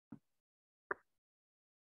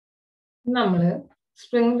നമ്മൾ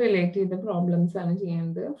spring related problems ആണ്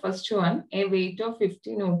ചെയ്യുന്നത്. First one, a weight of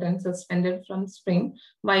 50 Newton suspended from spring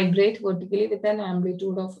vibrate vertically with an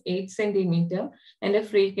amplitude of 8 centimeter and a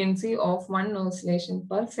frequency of 1 oscillation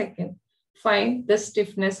per second. Find the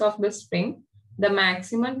stiffness of the spring, the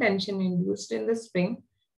maximum tension induced in the spring,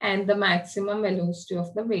 and the maximum velocity of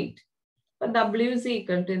the weight. But W is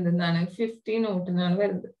equal to 50 Newton ആണ്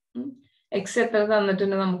വരുന്നത്. X എത്ര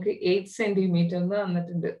തന്നിട്ടുണ്ട് നമുക്ക് 8 centimetre എന്ന്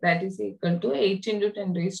തന്നിട്ടുണ്ട്. That is equal to 8 into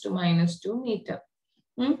 10 raised to minus 2 meter.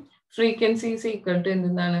 Frequency is equal to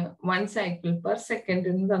എന്താണ് 1 cycle per second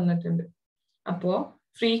എന്ന് തന്നിട്ടുണ്ട്. അപ്പോ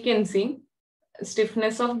ഫ്രീക്വൻസി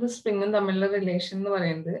സ്റ്റിഫ്നെസ് ഓഫ് ദ സ്പ്രിംഗും തമ്മിലുള്ള റിലേഷൻ എന്ന്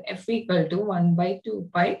പറയുന്നത് F equal to 1/2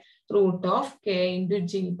 pi root of K into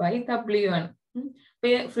G by W ആണ്.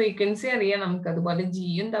 Frequency അറിയാം നമുക്ക്, അതുപോലെ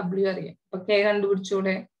ജിയും W അറിയാം. അപ്പൊ K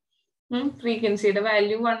കണ്ടുപിടിച്ചൂടെ? ഫ്രീക്വൻസിയുടെ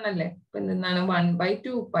വാല്യൂ 1 അല്ലേ? അപ്പൊ എന്താണ്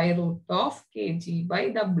 1/2 pi root of kg by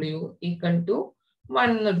w equal to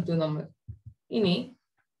 1 എടുത്തു നമ്മൾ. ഇനി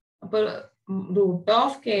അപ്പൊ root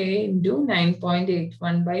of k into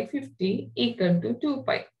 9.81 by 50 equal to 2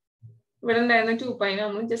 pi. ഇവിടെ ഉണ്ടായിരുന്ന 2 pi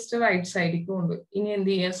നമ്മൾ ജസ്റ്റ് റൈറ്റ് സൈഡിലേക്ക് കൊണ്ടുപോയി. ഇനി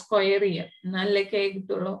എന്ത് ചെയ്യാം? സ്ക്വയർ ചെയ്യാം, എന്നാലേ k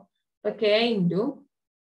കിട്ടുള്ളൂ. അപ്പൊ k into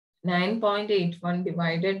 9.81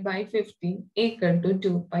 divided by 50 equal to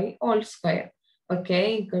 2 pi all square. K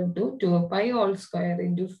equal to 2 pi all square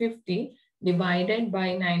into 50 divided by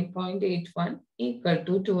 9.81 equal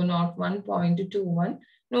to 201.21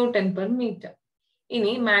 Newton per meter.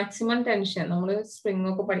 ഇനി മാക്സിമം ടെൻഷൻ നമ്മൾ സ്പ്രിംഗ്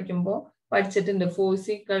ഒക്കെ പഠിക്കുമ്പോൾ പഠിച്ചിട്ടുണ്ട്. ഫോഴ്സ്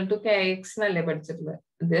ഈക്വൽ ടു kx എന്നല്ലേ പഠിച്ചിട്ടുള്ളത്.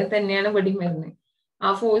 ഇത് തന്നെയാണ് ഇവിടെ വരുന്നത്. ആ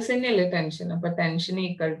ഫോഴ്സ് തന്നെയല്ലേ ടെൻഷൻ. അപ്പൊ ടെൻഷൻ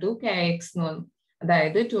ഈക്വൽ ടു kx എന്ന് വന്നു.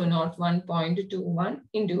 അതായത് 201.21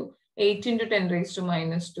 into 8 into 10 raised to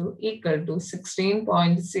minus 2 equal to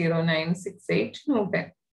 16.0968 Newton.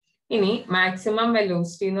 ഇനി മാക്സിമം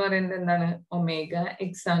വെലോസിറ്റി എന്ന് പറയുന്നത് എന്താണ്? ഒമേഗ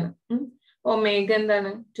എക്സ് ആണ്. ഒമേഗ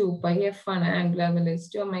എന്താണ്? 2 pi f ആണ്. ആംഗുലർ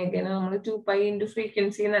വെലോസിറ്റി ഒമേഗനെ നമ്മൾ 2 pi into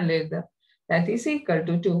ഫ്രീക്വൻസി എന്നല്ലേ എഴുതുക. That is equal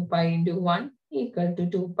to 2 pi into 1 equal to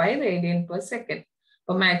 2 pi radian per second.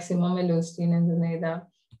 അപ്പൊ മാക്സിമം വെലോസിറ്റിന് എന്തെന്ന് എഴുതാം?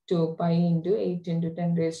 2 pi into 8 into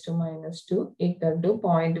 10 raised to minus 2 equal to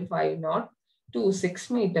 0.5026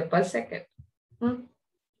 meter per second.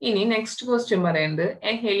 ഇനി next question പറയുന്നത്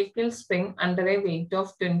a helical spring under a weight of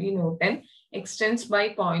 20 Newton extends by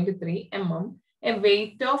 0.3 mm. A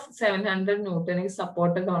weight of 700 Newton is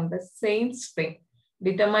supported on the same spring.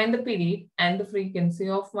 Determine the period and the frequency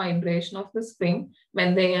of vibration of the spring when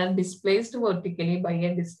they are displaced vertically by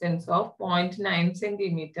a distance of 0.9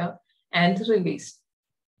 centimeter and released.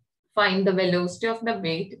 Find the velocity of the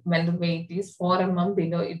weight when the weight is 4 mm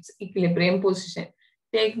below its equilibrium position.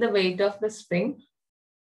 Take the weight of the spring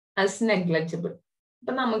as negligible.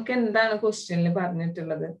 അപ്പൊ നമുക്ക് എന്താണ് ക്വസ്റ്റ്യനിൽ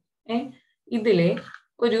പറഞ്ഞിട്ടുള്ളത്? ഇതിലെ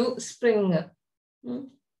ഒരു spring,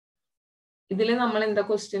 ഇതില് നമ്മൾ എന്താ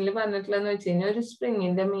ക്വസ്റ്റ്യനിൽ പറഞ്ഞിട്ടുള്ളതെന്ന് വെച്ച് കഴിഞ്ഞാൽ ഒരു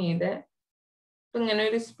സ്പ്രിങ്ങിന്റെ മീതെ ഇങ്ങനെ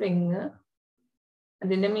ഒരു സ്പ്രിങ്,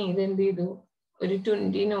 അതിന്റെ മീതെ എന്ത് ചെയ്തു? ഒരു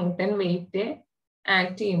 20 ന്യൂട്ടൺ വെയിറ്റ്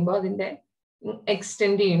ആക്ട് ചെയ്യുമ്പോൾ അതിന്റെ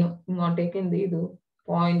എക്സ്റ്റെൻഡ് ചെയ്യണു. ഇങ്ങോട്ടേക്ക് എന്ത് ചെയ്തു?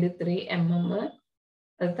 0.3 mm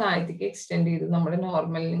അത് താഴത്തേക്ക് എക്സ്റ്റെൻഡ് ചെയ്തു നമ്മുടെ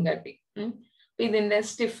നോർമലിനും കാട്ടി. അപ്പൊ ഇതിന്റെ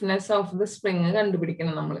സ്റ്റിഫ്നെസ് ഓഫ് ദ സ്പ്രിങ്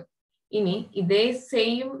കണ്ടുപിടിക്കണം നമ്മൾ. ഇനി ഇതേ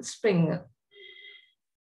സെയിം സ്പ്രിങ്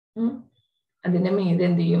അതിന്റെ മീതെ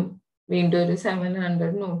എന്ത് ചെയ്യും? വീണ്ടും ഒരു 700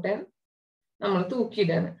 ന്യൂട്ടൺ നമ്മൾ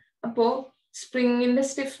തൂക്കിയിടാണ്. അപ്പോ സ്പ്രിങ്ങിന്റെ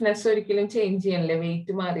സ്റ്റിഫ്നെസ് ഒരിക്കലും ചേഞ്ച് ചെയ്യണല്ലേ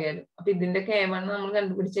വെയിറ്റ് മാറിയാലും. അപ്പൊ ഇതിന്റെ K1 നമ്മൾ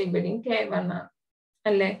കണ്ടുപിടിച്ച ഇവിടെയും K1 ആണ്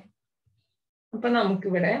അല്ലേ? അപ്പൊ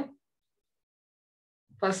നമുക്കിവിടെ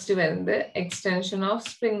ഫസ്റ്റ് വരുന്നത് എക്സ്റ്റൻഷൻ ഓഫ്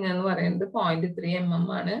സ്പ്രിങ് എന്ന് പറയുന്നത് 0.3 mm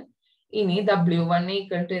ആണ്. ഇനി W1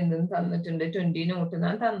 ഈക്വൽ ടു എന്തെന്ന് തന്നിട്ടുണ്ട്? 20 ന്യൂട്ടൺ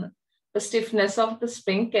ആണ് തന്നത്. അപ്പൊ stiffness of the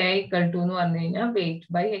spring K equal to എന്ന് പറഞ്ഞു കഴിഞ്ഞാൽ വെയിറ്റ്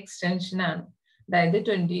ബൈ എക്സ്റ്റൻഷൻ ആണ്. അതായത്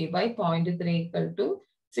 20 by 0.3 equal to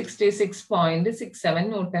 66.67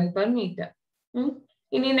 newton per metre.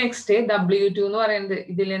 ഇനി നെക്സ്റ്റ് W2 എന്ന് പറയുന്നത്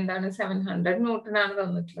ഇതിൽ എന്താണ്? 700 ന്യൂട്ടൺ ആണ്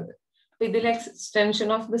തന്നിട്ടുള്ളത്. അപ്പൊ ഇതിൽ എക്സ്റ്റൻഷൻ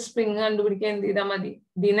ഓഫ് ദ സ്പ്രിങ് കണ്ടുപിടിക്കാൻ എന്ത് ചെയ്താൽ മതി?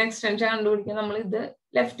 ഇതിന് എക്സ്റ്റൻഷൻ കണ്ടുപിടിക്കാൻ നമ്മൾ ഇത്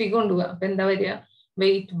ലെഫ്റ്റിലേക്ക് കൊണ്ടുപോകാം. അപ്പൊ എന്താ വരിക?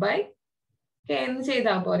 വെയിറ്റ് ബൈ K എന്ന്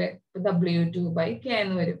ചെയ്താൽ പോരെ. W2 by K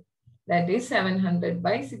എന്ന് വരും. That is 700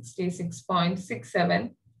 by 66.67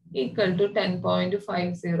 equal to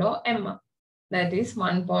 10.50 mm. That is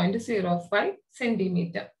 1.05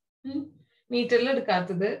 centimeter. മീറ്ററിൽ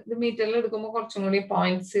എടുക്കാത്തത് ഇത് മീറ്ററിൽ എടുക്കുമ്പോൾ കുറച്ചും കൂടി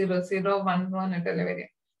 0.001 പറഞ്ഞിട്ടല്ലേ വരിക.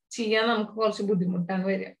 ചെയ്യാൻ നമുക്ക് കുറച്ച് ബുദ്ധിമുട്ടാണ്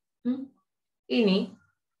വരിക. ഇനി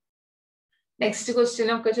നെക്സ്റ്റ് ക്വസ്റ്റ്യൻ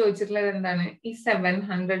ഒക്കെ ചോദിച്ചിട്ടുള്ളത് എന്താണ്? ഈ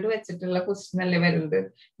 700 വെച്ചിട്ടുള്ള ക്വസ്റ്റ്യൻ അല്ലേ വരുന്നത്.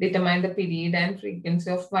 Determine the period and frequency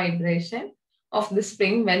of vibration of the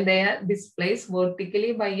spring when they are displaced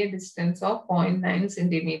vertically by A distance of 0.9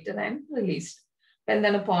 centimeter and released.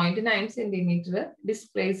 എന്താണ് 0.9 centimeter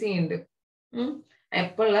ഡിസ്പ്ലേസ് ചെയ്യുന്നുണ്ട്.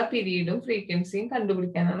 എപ്പോഴുള്ള പീരീഡും ഫ്രീക്വൻസിയും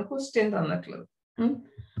കണ്ടുപിടിക്കാനാണ് ക്വസ്റ്റ്യൻ തന്നിട്ടുള്ളത്.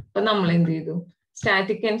 അപ്പൊ നമ്മൾ എന്ത് ചെയ്തു?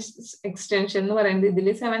 സ്റ്റാറ്റിക് എക്സ്റ്റൻഷൻ എന്ന് പറയുന്നത് ഇതിൽ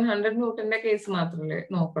 700 ന്യൂട്ടന്റെ കേസ് മാത്രമല്ലേ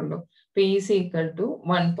നോക്കണ്ടോ. P is equal to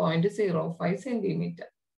 1.05 centimetre,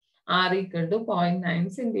 R equal to 0.9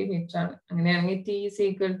 centimetre ആണ്. അങ്ങനെയാണെങ്കിൽ T is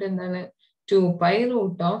equal to എന്താണ്? 2 pi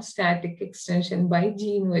root of static extension by G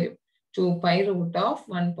എന്ന് വരും. 2 pi root of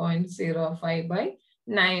 1.05 by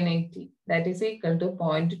 980 that is equal to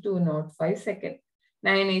 0.205 second.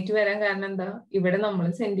 980 വരാൻ കാരണം എന്താ? ഇവിടെ നമ്മൾ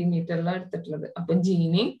സെന്റിമീറ്ററിലാണ് എടുത്തിട്ടുള്ളത്. അപ്പൊ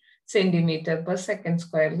ജീനി സെന്റിമീറ്റർ പെർ സെക്കൻഡ്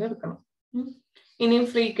സ്ക്വയറിൽ എടുക്കണം. ഇനി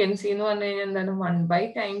ഫ്രീക്വൻസി എന്ന് പറഞ്ഞു കഴിഞ്ഞാൽ എന്താണ്? 1 by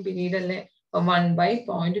ടൈം പീരീഡ് അല്ലേ. 1 by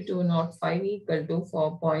 0.205 equal to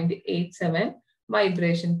 4.87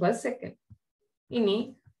 vibration per second. ഇനി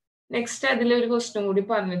നെക്സ്റ്റ് അതിലൊരു ക്വസ്റ്റ്യൻ കൂടി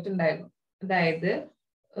പറഞ്ഞിട്ടുണ്ടായിരുന്നു. അതായത്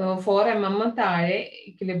 4 mm താഴെ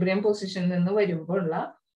ഇക്വിലിബ്രിയം പൊസിഷനിൽ നിന്ന് വരുമ്പോഴുള്ള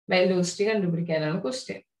വെലോസിറ്റി കണ്ടുപിടിക്കാനാണ്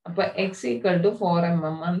ക്വസ്റ്റ്യൻ. അപ്പൊ x equal to 4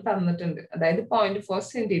 mm തന്നിട്ടുണ്ട്, അതായത് 0.4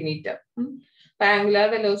 centimetre. Angular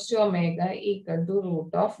velocity omega equal to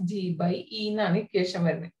root of G by E എന്നാണ് ഇക്വേഷൻ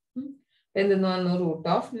വരുന്നത്. എന്തെന്ന് വന്നു? Root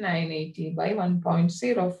of 980 by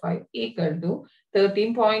 1.05 equal to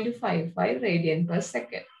 13.55 radian per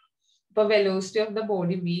second. അപ്പൊ velocity of the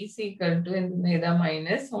body v is equal to എന്തെന്ന് എഴുതാം?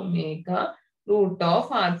 Minus omega root of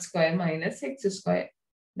R square minus X square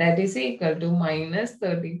that is equal to minus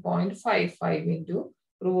 30.55 into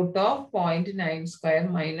root of 0.9 square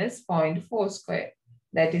minus 0.4 square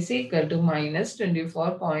that is equal to minus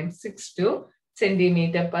 24.62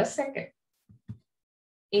 centimeter per second.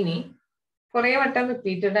 ഇനി കുറെ വട്ടം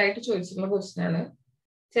repeated ആയിട്ട് ചോദിച്ചിട്ടുള്ള question ആണ്.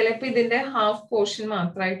 ചിലപ്പോൾ ഇതിന്റെ ഹാഫ് പോർഷൻ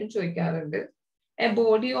മാത്രമായിട്ടും ചോദിക്കാറുണ്ട്. A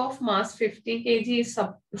body of mass 50 kg is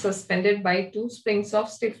suspended by 2 springs of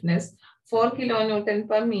stiffness 4 kilonewton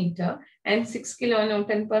per meter and 6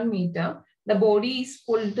 kilonewton per meter. The body is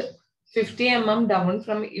pulled 50 mm down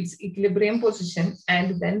from its equilibrium position and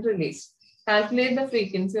then released. Calculate the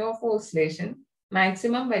frequency of oscillation,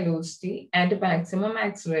 maximum velocity and maximum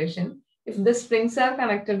acceleration if the springs are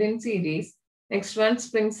connected in series. Next one,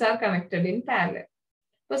 springs are connected in parallel.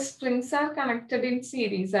 So springs are connected in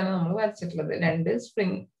series ആണ് നമ്മൾ വരച്ചിട്ടുള്ളത്. രണ്ട്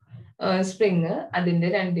spring അതിന്റെ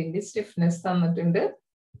രണ്ടിന്റെ stiffness തന്നിട്ടുണ്ട്.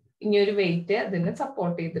 ഇനി ഒരു wait അതിനെ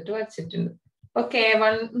support ചെയ്തിട്ട് വച്ചിട്ടുണ്ട്. അപ്പൊ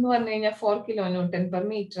K1 എന്ന് പറഞ്ഞു കഴിഞ്ഞാൽ 4 kilonewton per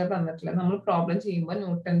meter തന്നിട്ടില്ല. നമ്മൾ പ്രോബ്ലം ചെയ്യുമ്പോൾ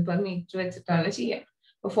ന്യൂട്ടൺ പെർ മീറ്റർ വെച്ചിട്ടാണ് ചെയ്യുക.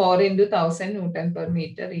 അപ്പൊ 4 into 1000 Newton per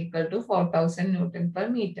meter equal to 4000 Newton per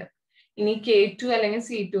meter. ഇനി K2 അല്ലെങ്കിൽ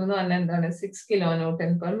C2 എന്ന് പറഞ്ഞാൽ എന്താണ്? 6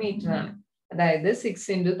 kilonewton per meter ആണ്. അതായത് 6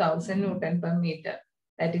 into 1000 Newton per meter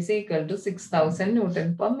that is equal to 6000 Newton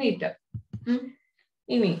per meter.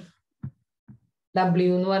 ഇനി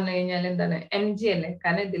W എന്ന് പറഞ്ഞു കഴിഞ്ഞാൽ എന്താണ്? mg അല്ലേ,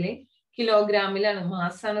 കാരണം ഇതില് കിലോഗ്രാമിലാണ്,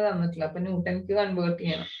 മാസാണ് തന്നിട്ടുള്ളത്. അപ്പൊ ന്യൂട്ടൺക്ക് കൺവേർട്ട്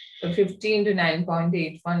ചെയ്യണം. 50 into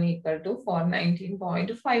 9.81 equal to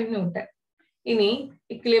 419.5 Newton. ഇനി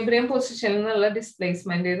ഇക്വിലിബ്രിയം പൊസിഷനിൽ നിന്നുള്ള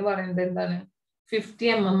ഡിസ്പ്ലേസ്മെന്റ് എന്ന് പറയുന്നത് എന്താണ്? 50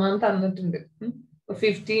 mm തന്നിട്ടുണ്ട്.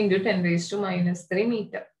 50 into 10 raised to minus 3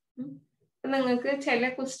 meter. നിങ്ങൾക്ക് ചില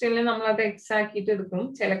ക്വസ്റ്റ്യനിൽ നമ്മൾ അത് എക്സ് ആക്കിയിട്ട് എടുക്കും,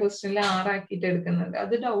 ചില ക്വസ്റ്റ്യനിൽ R ആക്കിയിട്ട് എടുക്കുന്നുണ്ട്.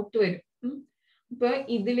 അത് ഡൗട്ട് വരും. ഇപ്പൊ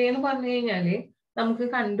ഇതിലേന്ന് പറഞ്ഞു കഴിഞ്ഞാല് നമുക്ക്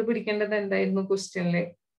കണ്ടുപിടിക്കേണ്ടത് എന്തായിരുന്നു? ക്വസ്റ്റ്യനില്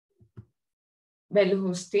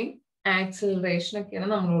വെലോസിറ്റി ആക്സിലറേഷൻ ഒക്കെയാണ്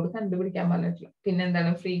നമ്മളോട് കണ്ടുപിടിക്കാൻ പറഞ്ഞിട്ടുള്ളത്. പിന്നെ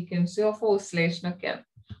എന്താണ്? ഫ്രീക്വൻസി ഓഫ് ഓസിലേഷൻ ഒക്കെയാണ്.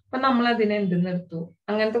 അപ്പൊ നമ്മൾ അതിനെ എന്തെന്ന് എടുത്തു?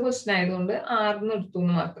 അങ്ങനത്തെ ക്വസ്റ്റ്യൻ ആയതുകൊണ്ട് ആറിന് എടുത്തു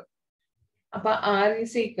എന്ന് മാത്രം. അപ്പൊ R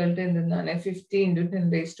is equal to എന്തെന്നാണ്? 50 into 10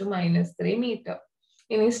 raised to minus 3 meter.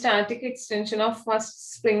 ഇനി static extension of first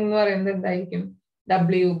spring എന്ന് പറയുന്നത് എന്തായിരിക്കും?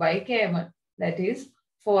 W by K1 that is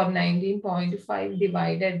 419.5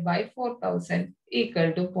 divided by 4000 equal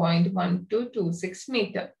to 0.1226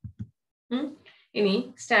 meter. ഇനി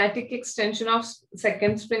static extension of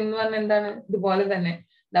second spring എന്ന് പറഞ്ഞാൽ എന്താണ്? ഇതുപോലെ തന്നെ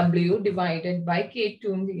W divided by K2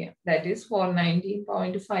 ചെയ്യാം. That is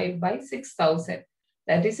 419.5 by 6000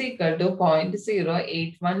 that is equal to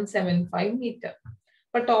 0.08175 meter.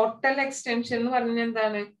 അപ്പൊ ടോട്ടൽ എക്സ്റ്റൻഷൻ എന്ന് പറഞ്ഞാൽ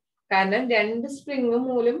എന്താണ്? കാരണം രണ്ട് സ്പ്രിങ്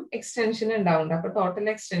മൂലം എക്സ്റ്റൻഷൻ ഉണ്ടാവുന്നുണ്ട്. അപ്പൊ ടോട്ടൽ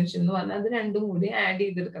എക്സ്റ്റൻഷൻ എന്ന് പറഞ്ഞാൽ അത് രണ്ടും കൂടി ആഡ്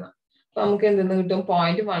ചെയ്തെടുക്കണം. അപ്പൊ നമുക്ക് എന്തെന്ന് കിട്ടും?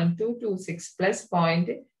 0.1226 plus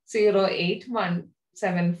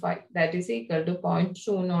 0.08175 that is equal to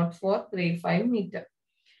 0.20435 meter.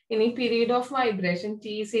 ഇനി period of vibration T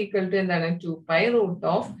is equal to എന്താണ്? 2 pi root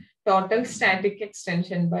of total static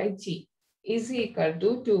extension by G is equal to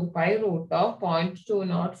 2 pi root of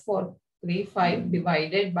 0.20435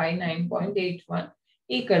 divided by 9.81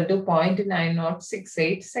 equal to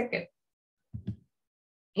 0.9068 second.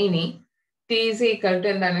 ഇനി T is equal to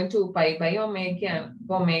എന്താണ്? 2 pi by omega ആണ്.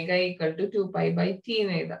 Omega equal to 2 pi by T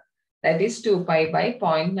എന്ന് എഴുതാം. That is 2 pi by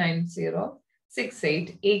 0.9068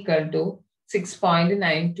 equal to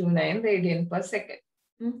 6.929 radian per second.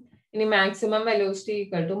 ഇനി maximum velocity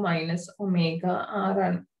equal to minus omega r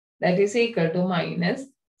ആണ്. That is equal to minus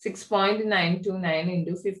 6.929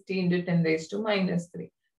 into 50 into 10 raised to minus 3.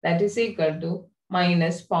 That is equal to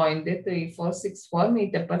minus 0.3464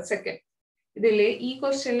 meter per second. ഇതില് ഈ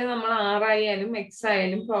ക്വസ്റ്റ്യനിൽ നമ്മൾ r ആയാലും x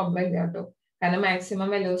ആയാലും problem ഇല്ല കേട്ടോ. കാരണം മാക്സിമം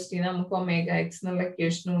വെലോസിറ്റി നമുക്ക് ഒമേഗ എക്സ് എന്നുള്ള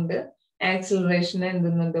ഇക്വേഷനും ഉണ്ട്, ആക്സിലറേഷൻ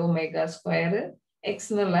എന്തുന്നുണ്ട് ഒമേഗ സ്ക്വയർ എക്സ്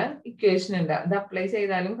എന്നുള്ള ഇക്വേഷൻ ഉണ്ട്. അത് അപ്ലൈ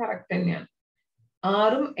ചെയ്താലും കറക്റ്റ് തന്നെയാണ്.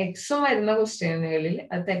 ആറും എക്സും വരുന്ന ക്വസ്റ്റ്യനുകളിൽ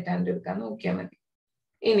അത് തെറ്റാണ്ട് എടുക്കാൻ നോക്കിയാൽ മതി.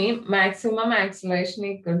 ഇനി മാക്സിമം ആക്സിലറേഷൻ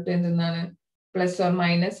ഈക്വൽ ടു എന്താണ് plus or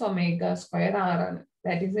minus omega square R ആണ്.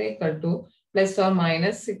 That is equal two plus or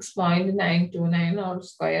minus 6.929 whole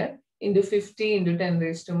square into 50 into 10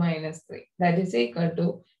 raised to minus 3. That is equal to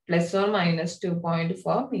plus or minus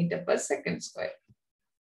 2.4 meter per second square.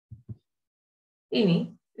 ഇനി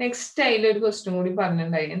next അതിൽ ഒരു question കൂടി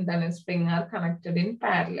പറഞ്ഞിട്ടുണ്ടായി, എന്താണ് spring are connected in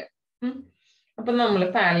parallel. അപ്പൊ നമ്മൾ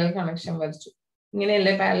parallel connection വരച്ചു.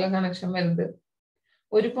 ഇങ്ങനെയല്ലേ parallel connection വരുന്നത്?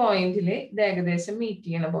 ഒരു പോയിന്റില് ഇത് ഏകദേശം മീറ്റ്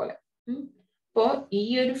ചെയ്യണ പോലെ. അപ്പോ ഈ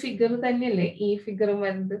ഒരു ഫിഗർ തന്നെയല്ലേ ഈ ഫിഗറും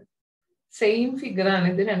വരുന്നത്? സെയിം ഫിഗർ ആണ്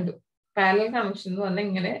ഇത് രണ്ടും. പാരലൽ കണക്ഷൻ എന്ന് പറഞ്ഞാൽ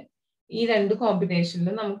ഇങ്ങനെ ഈ രണ്ട്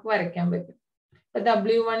കോമ്പിനേഷനിലും നമുക്ക് വരയ്ക്കാൻ പറ്റും.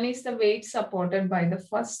 W1 is the weight supported by the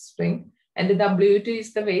first spring and W2 is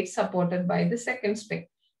the weight supported by the second spring.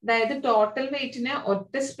 അതായത് ടോട്ടൽ വെയിറ്റിനെ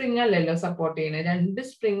ഒറ്റ സ്പ്രിംഗ് അല്ലല്ലോ സപ്പോർട്ട് ചെയ്യുന്നത്, രണ്ട്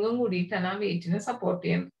സ്പ്രിങ്ങും കൂടിയിട്ടാണ് ആ വെയിറ്റിനെ സപ്പോർട്ട്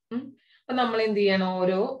ചെയ്യുന്നത്. അപ്പൊ നമ്മൾ എന്ത് ചെയ്യണം,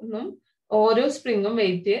 ഓരോ സ്പ്രിങ്ങും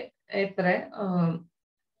വെയിറ്റ് എത്ര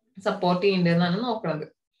സപ്പോർട്ട് ചെയ്യേണ്ടതെന്നാണ് നോക്കുന്നത്.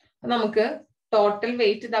 അപ്പൊ നമുക്ക് ടോട്ടൽ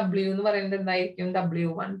വെയിറ്റ് W എന്ന് പറയുന്നത് എന്തായിരിക്കും?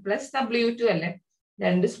 W1 പ്ലസ് W2 അല്ലേ?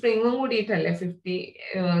 രണ്ട് സ്പ്രിങ്ങും കൂടിയിട്ടല്ലേ 50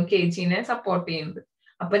 kg സപ്പോർട്ട് ചെയ്യുന്നത്.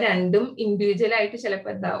 അപ്പൊ രണ്ടും ഇൻഡിവിജ്വൽ ആയിട്ട്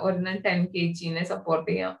ചിലപ്പോൾ എന്താ ഒരെണ്ണം 10 kg സപ്പോർട്ട്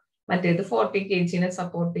ചെയ്യാം, മറ്റേത് 40 kg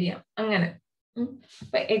സപ്പോർട്ട് ചെയ്യാം, അങ്ങനെ.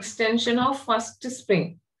 അപ്പൊ extension of first spring,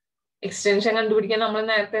 extension കണ്ടുപിടിക്കാൻ നമ്മൾ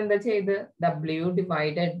നേരത്തെ എന്താ ചെയ്ത്? W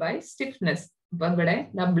divided by stiffness. അപ്പൊ ഇവിടെ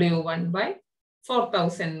W1 ബൈ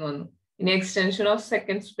 4000 എന്ന് വന്നു. ഇനി എക്സ്റ്റൻഷൻ ഓഫ്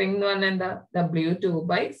സെക്കൻഡ് സ്പ്രിംഗ് എന്ന് പറഞ്ഞാൽ എന്താ? W2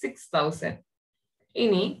 by 6000.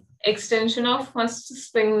 ഇനി എക്സ്റ്റൻഷൻ ഓഫ് ഫസ്റ്റ്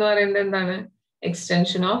സ്പ്രിംഗ് എന്ന് പറയുന്നത് എന്താണ്?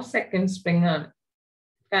 എക്സ്റ്റൻഷൻ ഓഫ് സെക്കൻഡ് സ്പ്രിംഗ് ആണ്.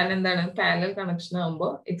 കാരണം എന്താണ്? പാരലൽ കണക്ഷൻ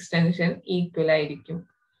ആകുമ്പോൾ എക്സ്റ്റൻഷൻ ഈക്വൽ ആയിരിക്കും.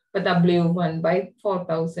 അപ്പൊ W1 by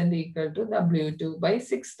 4000 equal to W2 by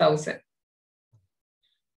 6000.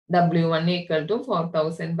 W1 equal to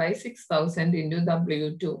 4000 by 6000 into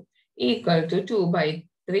W2 equal to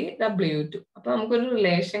 2/3 W2. അപ്പൊ നമുക്കൊരു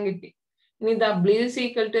റിലേഷൻ കിട്ടി. ഇനി W is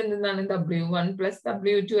equal to എന്താണ്? W1 പ്ലസ്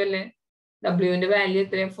W2 അല്ലേ? W ന്റെ വാല്യൂ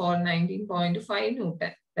എത്രയാ? 419.5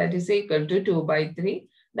 newton. That is equal to 2/3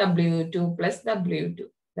 W2 plus W2.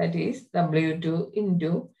 That is W2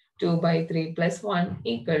 into 2/3 plus 1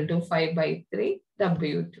 equal to 5/3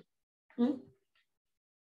 W2.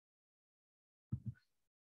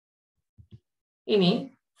 ഇനി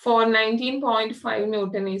 419.5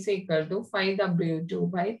 newton is equal to 5 W2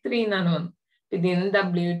 by 3 എന്നാണ് വന്നത്. ഇതിന്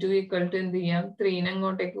W2 equal to എന്ത് ചെയ്യാം? 3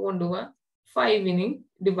 അങ്ങോട്ടേക്ക് കൊണ്ടുപോവാം, 5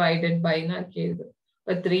 divided by എന്നാക്കിയത്.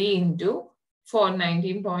 അപ്പൊ 3 into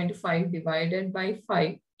 419.5 divided by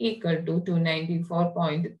 5 equal to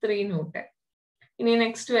 294.3 newton. ഇനി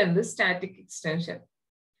next വരുന്നത് static extension.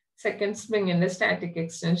 Second സ്പ്രിംഗിന്റെ static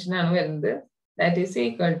extension ആണ് വരുന്നത്. ദാറ്റ് ഈസ്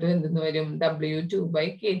ഈക്വൽ ടു എന്തെന്ന് വരും? W2 by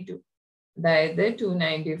K2. അതായത്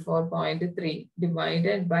 294.3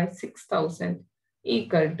 divided by 6000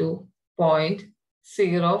 equal to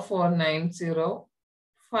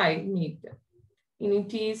 0.04905 meter. ഇനി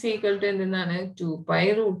T is equal to എന്താണ്? 2pi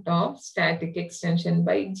root of static extension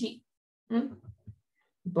by G.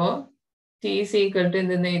 അപ്പോ T is equal to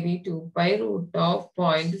എന്തെന്ന് എഴുതി? 2pi root of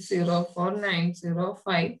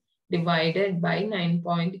 0.04905 divided by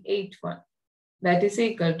 9.81. That is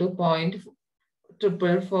equal to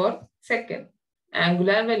 0.444 second.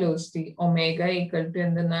 Angular velocity omega equal to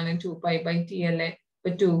എന്താണ്? 2pi by T അല്ലേ?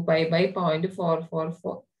 2pi by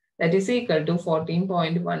 0.444. That is equal to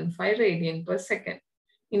 14.15 radian per second.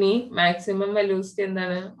 ഇനി maximum velocity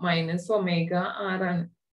എന്താണ്? Minus omega R ആണ്.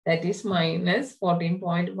 That is minus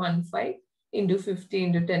 14.15 into 50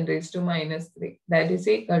 into 10 raised to minus 3. That is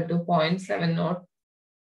equal to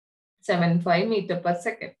 0.7075 meter per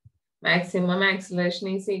second. Maximum acceleration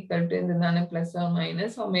is equal to എന്താണ്? plus or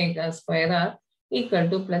minus omega square r equal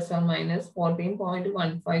to plus or minus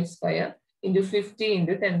 14.15 square into 50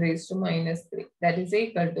 into 10 raised to minus 3. That is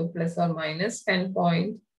equal to plus or minus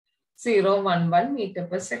 10.011 meter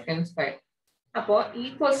per second square. അപ്പോ ഈ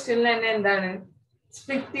ക്വസ്റ്റ്യനിൽ തന്നെ എന്താണ്?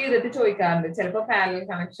 Split ചെയ്തിട്ട് ചോദിക്കാറുണ്ട്. ചിലപ്പോൾ parallel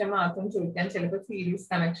connection മാത്രം ചോദിക്കാം, ചിലപ്പോൾ സീരീസ്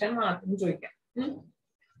കണക്ഷൻ മാത്രം ചോദിക്കാം.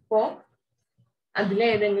 അപ്പോ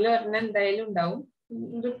അതിലേതെങ്കിലും ഒരെണ്ണം എന്തായാലും ഉണ്ടാവും.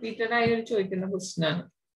 റിപ്പീറ്റഡ് ആയി ചോദിക്കുന്ന ക്വസ്റ്റ്യൻ ആണ്.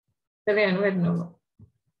 ഇത്രയാണ് വരുന്നുള്ളൂ.